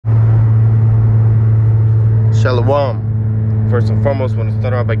Shalom. First and foremost, I want to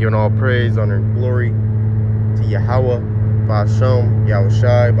start off by giving all praise, honor, and glory to Yahweh, Ba'ashem,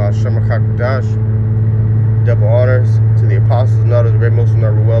 Yahushai, Ba'ashem HaKadosh. Double honors to the apostles and others, great most and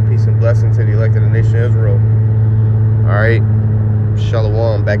ever well, peace and blessing to the elected of the nation of Israel. Alright,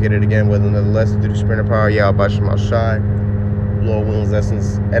 Shalom, back at it again with another lesson through the spirit and power of Yahweh, Ba'ashem HaShai. Lord willing,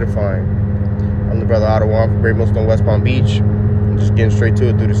 lessons edifying. I'm the brother Ottawa from Great Millstone, West Palm Beach. I'm just getting straight to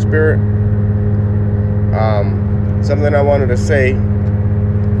it through the spirit. Something I wanted to say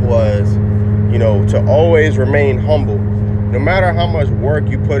was, to always remain humble. No matter how much work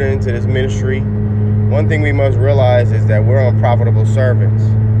you put into this ministry, one thing we must realize is that we're unprofitable servants.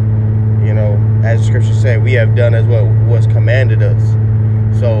 As the scriptures say, we have done as what was commanded us.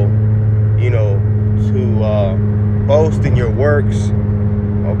 So, to boast in your works,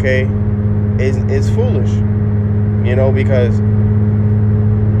 okay, is foolish, because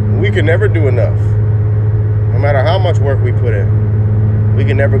we can never do enough. No matter how much work we put in, we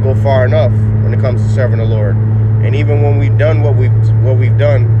can never go far enough when it comes to serving the Lord. And even when we've done what we've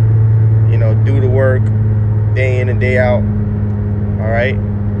done, do the work day in and day out, all right,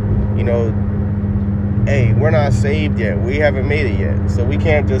 hey, we're not saved yet. We haven't made it yet. So we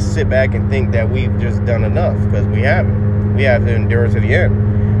can't just sit back and think that we've just done enough, because we haven't. We have to endure to the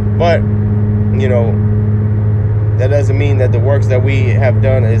end. But, that doesn't mean that the works that we have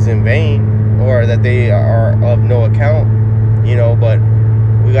done is in vain, or that they are of no account, but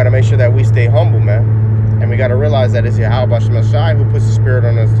we got to make sure that we stay humble, man. And we got to realize that it's Yahweh Ba'ashem HaShai who puts the spirit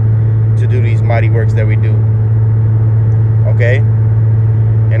on us to do these mighty works that we do. Okay?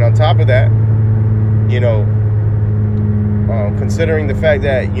 And on top of that, considering the fact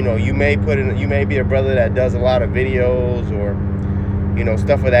that, you may be a brother that does a lot of videos or,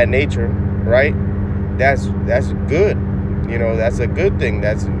 stuff of that nature, right? That's good. That's a good thing.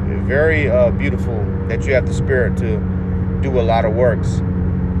 That's very beautiful that you have the spirit to do a lot of works.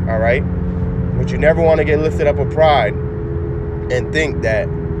 All right. But you never want to get lifted up with pride and think that,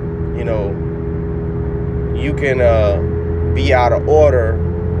 you can be out of order,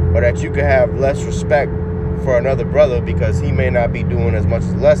 or that you can have less respect for another brother because he may not be doing as much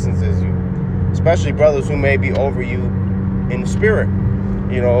lessons as you, especially brothers who may be over you in the spirit,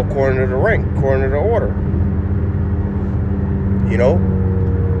 according to the rank, according to the order.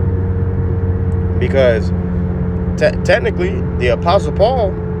 Because technically the Apostle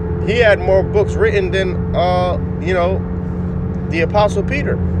Paul, he had more books written than the Apostle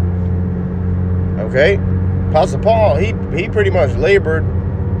Peter. Okay, Apostle Paul, he pretty much labored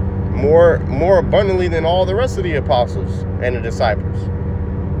more abundantly than all the rest of the apostles and the disciples,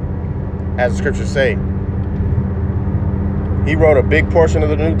 as the scriptures say. He wrote a big portion of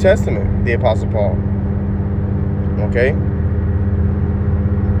the New Testament, the Apostle Paul. Okay.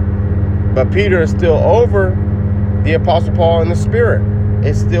 But Peter is still over the Apostle Paul in the spirit.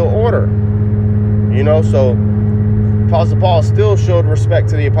 It's still order. So Apostle Paul still showed respect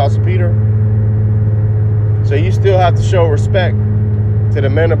to the Apostle Peter. So you still have to show respect to the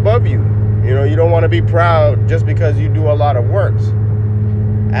men above you. You don't want to be proud just because you do a lot of works.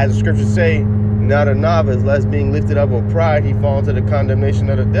 As the scriptures say, not a novice, lest being lifted up with pride, he fall into the condemnation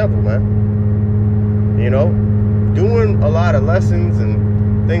of the devil, man. Doing a lot of lessons and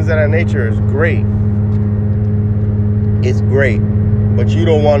things of that nature is great. It's great. But you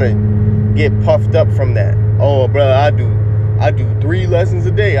don't want to get puffed up from that. Oh, brother, I do 3 lessons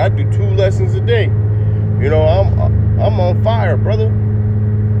a day. I do 2 lessons a day. I'm on fire, brother.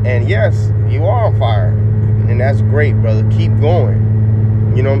 And yes, you are on fire. And that's great, brother. Keep going.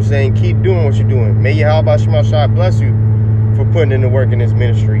 You know what I'm saying? Keep doing what you're doing. May Yahweh Ba'ashem HaShai bless you for putting in the work in this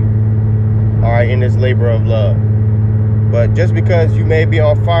ministry. All right, in this labor of love. But just because you may be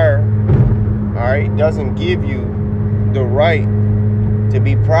on fire, all right, doesn't give you the right to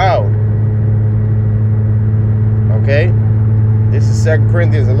be proud. Okay? This is 2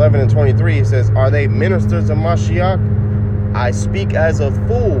 Corinthians 11:23. It says, are they ministers of Mashiach? I speak as a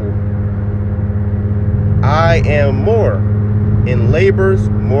fool. I am more. In labors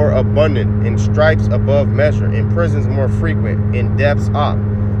more abundant. In stripes above measure. In prisons more frequent. In depths up.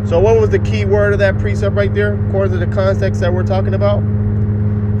 So what was the key word of that precept right there, according to the context that we're talking about?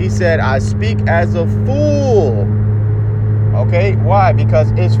 He said, I speak as a fool. Okay, why?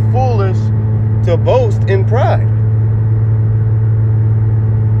 Because it's foolish to boast in pride.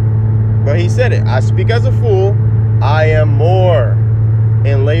 But he said it, I speak as a fool, I am more.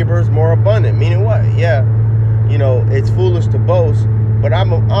 In labors more abundant. Meaning what? Yeah, it's foolish to boast, but I'm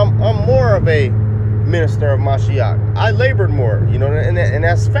more of a minister of Mashiach. I labored more, and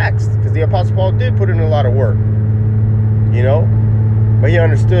that's facts, because the Apostle Paul did put in a lot of work, but he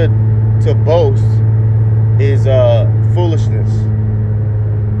understood to boast is foolishness.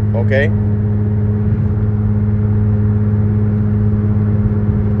 Okay?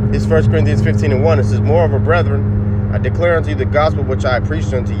 It's 1 Corinthians 15:1. It says, "Moreover, brethren, I declare unto you the gospel which I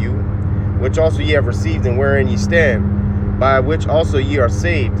preached unto you, which also ye have received, and wherein ye stand, by which also ye are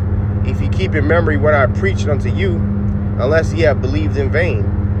saved, if ye keep in memory what I preached unto you, unless ye have believed in vain.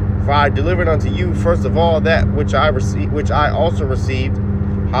 For I delivered unto you first of all that which I also received,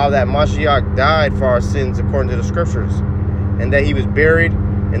 how that Mashiach died for our sins according to the scriptures, and that he was buried,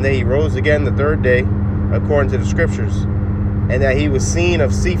 and that he rose again the third day according to the scriptures, and that he was seen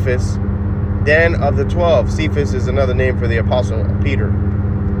of Cephas, then of the 12. Cephas is another name for the apostle Peter.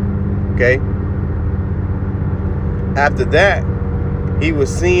 Okay? After that, he was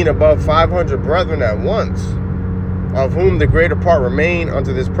seen above 500 brethren at once, of whom the greater part remain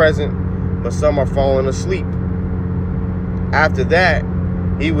unto this present, but some are fallen asleep. After that,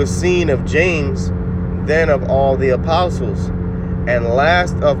 he was seen of James, then of all the apostles. And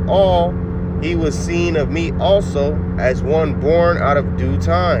last of all, he was seen of me also, as one born out of due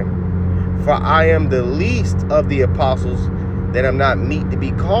time. For I am the least of the apostles, that am not meet to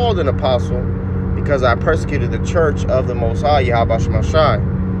be called an apostle, because I persecuted the church of the Most High, Yahweh Shemashai.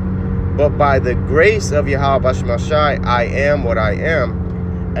 But by the grace of Yahweh Shemashai, I am what I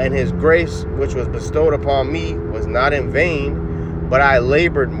am. And his grace, which was bestowed upon me, was not in vain, but I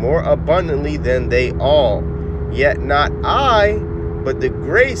labored more abundantly than they all. Yet not I, but the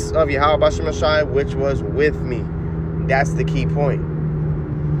grace of Yahweh Shemashai, which was with me." That's the key point.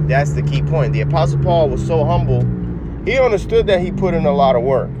 That's the key point. The Apostle Paul was so humble. He understood that he put in a lot of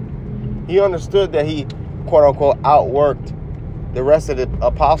work. He understood that he, quote unquote, outworked the rest of the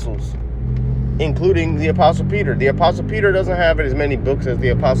apostles, including the Apostle Peter. The Apostle Peter doesn't have as many books as the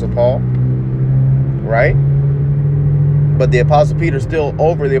Apostle Paul, right? But the Apostle Peter still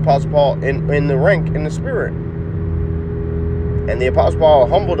over the Apostle Paul in the rank, in the spirit. And the Apostle Paul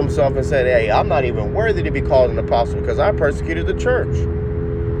humbled himself and said, "Hey, I'm not even worthy to be called an apostle because I persecuted the church."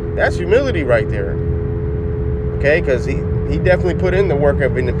 That's humility right there. Okay, because he definitely put in the work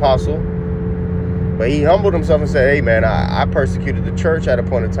of an apostle. But he humbled himself and said, "Hey, man, I persecuted the church at a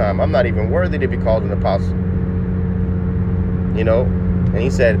point in time. I'm not even worthy to be called an apostle." You know? And he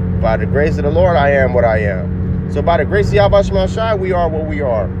said, "By the grace of the Lord, I am what I am." So by the grace of Yahweh Shemashai, we are what we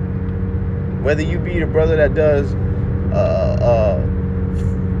are. Whether you be the brother that does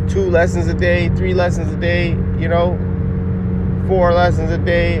 2 lessons a day, 3 lessons a day, you know, 4 lessons a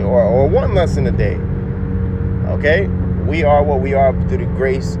day, or 1 lesson a day. Okay? We are what we are through the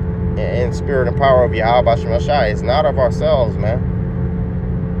grace and spirit and power of Yahweh Shemashai. It's not of ourselves, man.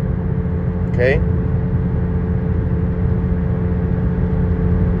 Okay?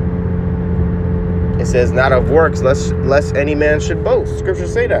 It says, "Not of works, lest any man should boast."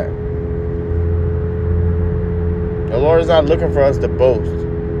 Scriptures say that. The Lord is not looking for us to boast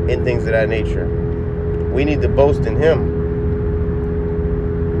in things of that nature. We need to boast in him.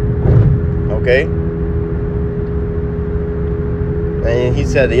 Okay? And he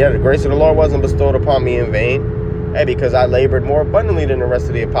said, "Yeah, the grace of the Lord wasn't bestowed upon me in vain, because I labored more abundantly than the rest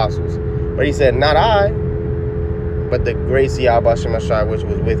of the apostles." But he said, "Not I, but the grace of Yahweh Shemashai, which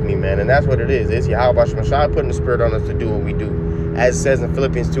was with me," man. And that's what it is. It's Yahweh Shemashai putting the spirit on us to do what we do. As it says in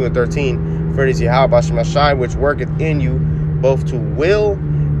Philippians 2:13, "For it is Yahweh Shemashai, which worketh in you, both to will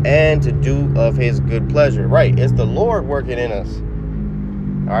and to do of his good pleasure." Right. It's the Lord working in us.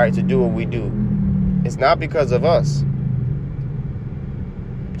 All right, to do what we do. It's not because of us.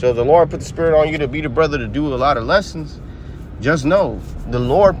 So the Lord put the spirit on you to be the brother to do a lot of lessons. Just know the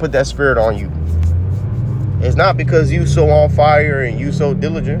Lord put that spirit on you. It's not because you so on fire and you so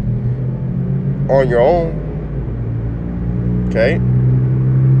diligent on your own. Okay?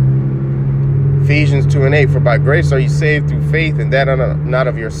 Ephesians 2:8, "For by grace are you saved through faith, and that not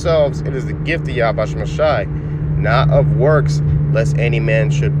of yourselves. It is the gift of Yahweh Shemashai, not of works, lest any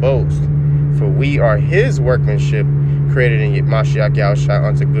man should boast. For we are his workmanship, created in Mashiach Yahushua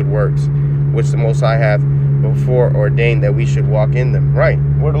unto good works, which the Most High hath before ordained that we should walk in them." Right.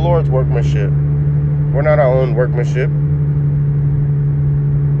 We're the Lord's workmanship. We're not our own workmanship.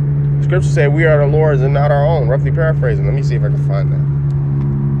 Scripture say we are the Lord's and not our own. Roughly paraphrasing. Let me see if I can find that.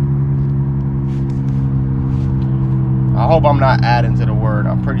 I hope I'm not adding to the word.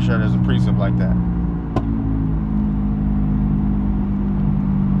 I'm pretty sure there's a precept like that.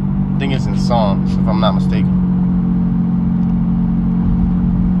 I think it's in Psalms, if I'm not mistaken.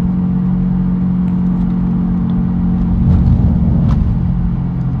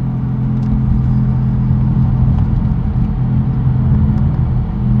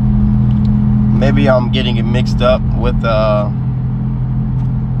 Maybe I'm getting it mixed up with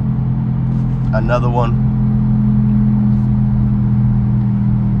another one.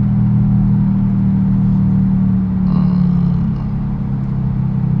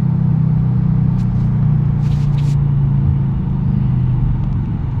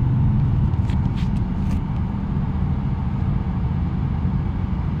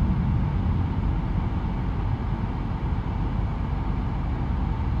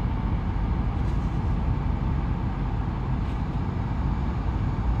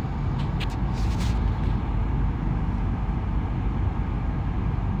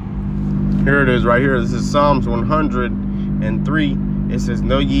 Here it is right here. This is Psalms 103. It says,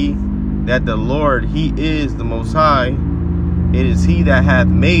 know ye that the Lord, he is the Most High. It is he that hath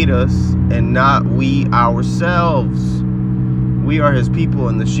made us, and not we ourselves. We are his people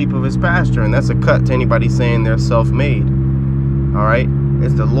and the sheep of his pasture. And that's a cut to anybody saying they're self-made. All right?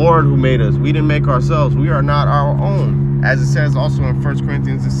 It's the Lord who made us. We didn't make ourselves. We are not our own. As it says also in 1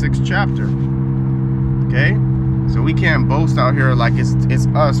 Corinthians, the 6th chapter. Okay? So we can't boast out here like it's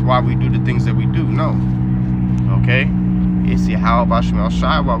us why we do the things that we do. No. Okay? It's Yahweh Shem El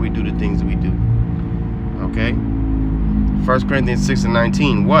Shai why we do the things that we do. Okay? 1 Corinthians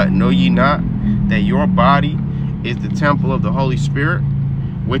 6:19. What? Know ye not that your body is the temple of the Holy Spirit,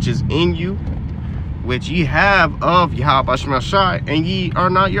 which is in you, which ye have of Yahweh Shem El Shai, and ye are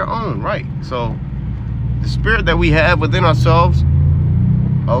not your own. Right? So the spirit that we have within ourselves,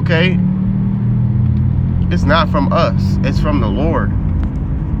 okay, it's not from us. It's from the Lord.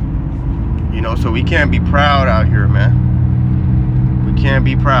 You know, so we can't be proud out here, man. We can't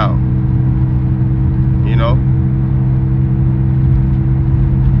be proud. You know.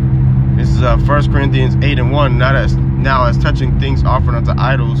 This is 1 Corinthians 8:1. Now as touching things offered unto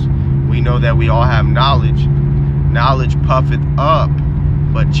idols, we know that we all have knowledge. Knowledge puffeth up,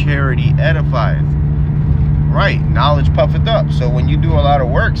 but charity edifieth. Right, knowledge puffeth up. So when you do a lot of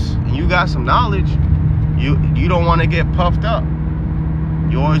works and you got some knowledge, you don't want to get puffed up.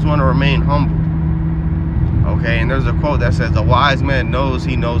 You always want to remain humble. Okay, and there's a quote that says, a wise man knows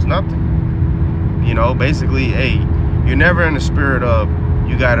he knows nothing. You know, basically, hey, you're never in the spirit of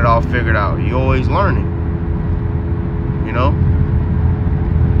you got it all figured out. You're always learning. You know?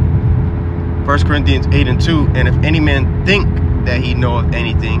 1 Corinthians 8:2, and if any man think that he knoweth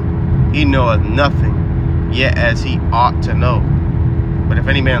anything, he knoweth nothing, yet as he ought to know. But if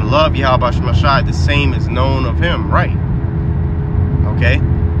any man love Yahweh Shem El Shai, the same is known of him. Right? Okay?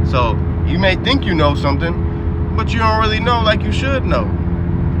 So you may think you know something, but you don't really know like you should know.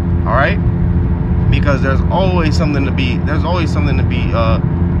 All right? Because there's always something to be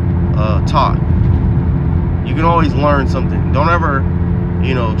taught. You can always learn something. Don't ever,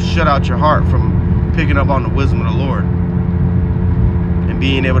 you know, shut out your heart from picking up on the wisdom of the Lord and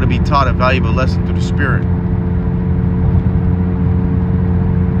being able to be taught a valuable lesson through the Spirit.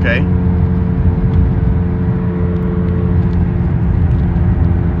 Okay?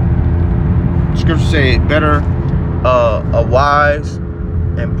 Scripture say better a wise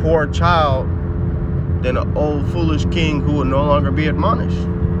and poor child than an old foolish king who will no longer be admonished.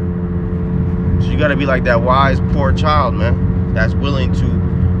 So you got to be like that wise poor child, man, that's willing to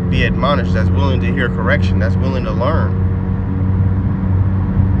be admonished, that's willing to hear correction, that's willing to learn.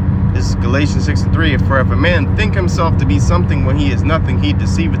 This is Galatians 6:3. For if a man think himself to be something when he is nothing, he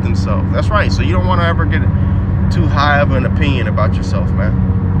deceiveth himself. That's right. So you don't want to ever get too high of an opinion about yourself, man.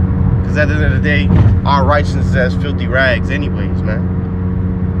 Because at the end of the day, our righteousness is as filthy rags anyways, man.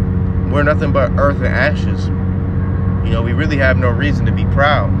 We're nothing but earth and ashes. You know, we really have no reason to be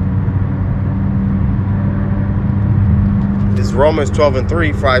proud. This is Romans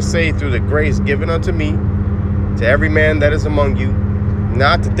 12:3. For I say through the grace given unto me, to every man that is among you,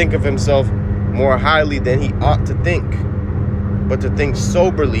 not to think of himself more highly than he ought to think, but to think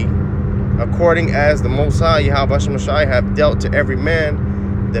soberly, according as the Most High, Yahweh Shem El Shai, have dealt to every man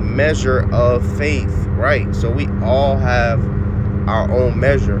the measure of faith. Right? So we all have our own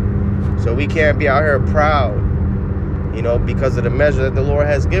measure. So we can't be out here proud, you know, because of the measure that the Lord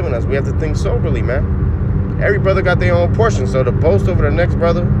has given us. We have to think soberly, man. Every brother got their own portion. So to boast over the next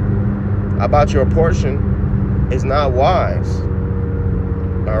brother about your portion is not wise.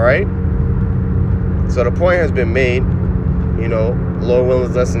 All right? So the point has been made, you know, Lord willing,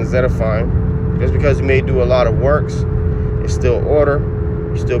 this lesson is edifying. Just because you may do a lot of works, it's still order.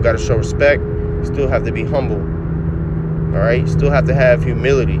 You still got to show respect. You still have to be humble. All right? You still have to have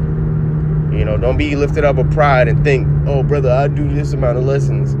humility. You know, don't be lifted up with pride and think, oh, brother, I do this amount of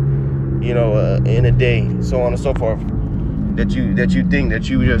lessons, you know, in a day, so on and so forth. That you think that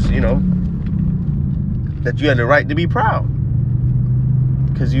you just, you know, that you had the right to be proud.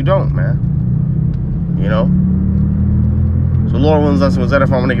 Because you don't, man. You know? So Lord willing, this lesson was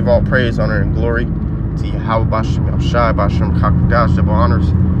edifying. I'm going to give all praise, honor, and glory to Yahweh Bashem El Shai, Bashem Kakadash, double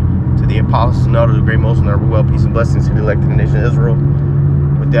honors to the apostles and elders, the great most honorable, well, peace and blessings to the elected nation of Israel.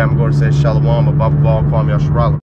 With that, I'm going to say Shalom, Abba Ball, Kwame Yasharala.